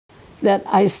that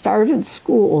I started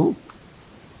school,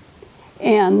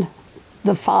 and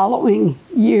the following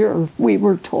year we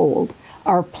were told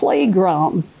our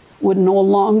playground would no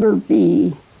longer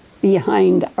be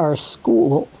behind our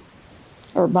school,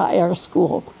 or by our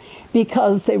school,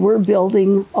 because they were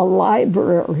building a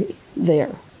library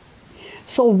there.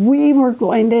 So we were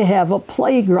going to have a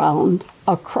playground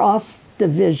across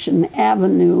Division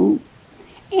Avenue,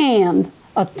 and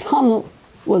a tunnel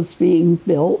was being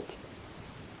built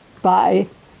by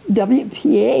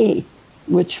WPA,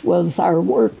 which was our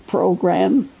work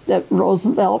program that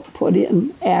Roosevelt put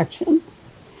in action.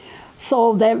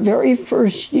 So that very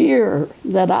first year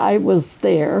that I was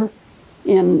there,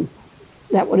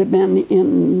 that would have been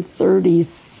in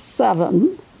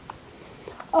 37,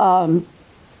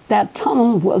 that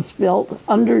tunnel was built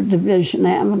under Division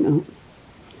Avenue.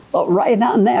 But right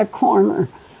on that corner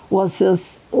was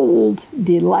this old,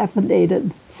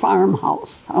 dilapidated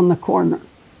farmhouse on the corner.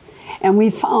 And we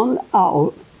found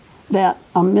out that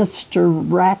a Mr.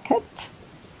 Rackett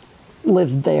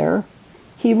lived there.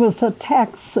 He was a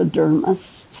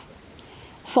taxidermist.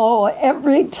 So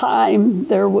every time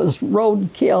there was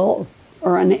roadkill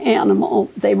or an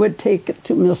animal, they would take it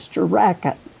to Mr.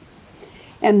 Rackett.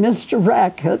 And Mr.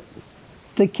 Rackett,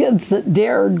 the kids that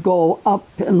dared go up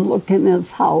and look in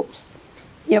his house,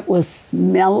 it was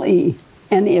smelly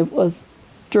and it was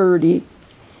dirty.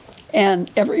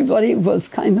 And everybody was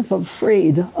kind of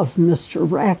afraid of Mr.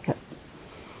 Rackett.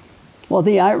 Well,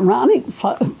 the ironic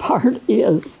part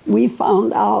is we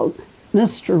found out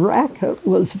Mr. Rackett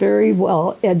was very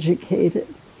well educated.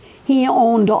 He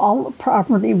owned all the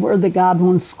property where the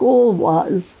Godwin School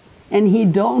was, and he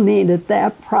donated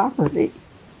that property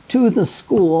to the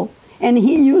school, and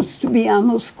he used to be on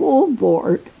the school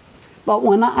board. But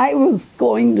when I was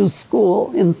going to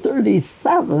school in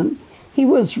 37, he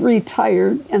was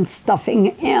retired and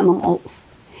stuffing animals.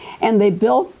 And they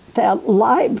built that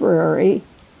library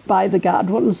by the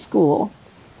Godwin School,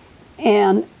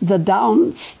 and the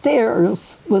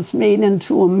downstairs was made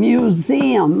into a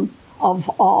museum of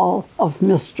all of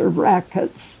Mr.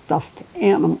 Rackett's stuffed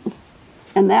animals.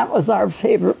 And that was our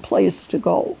favorite place to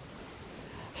go.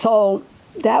 So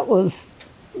that was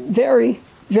very,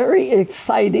 very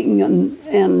exciting,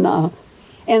 and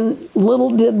little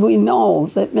did we know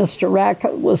that Mr.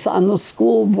 Rackett was on the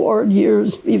school board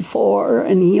years before,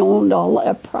 and he owned all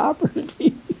that property.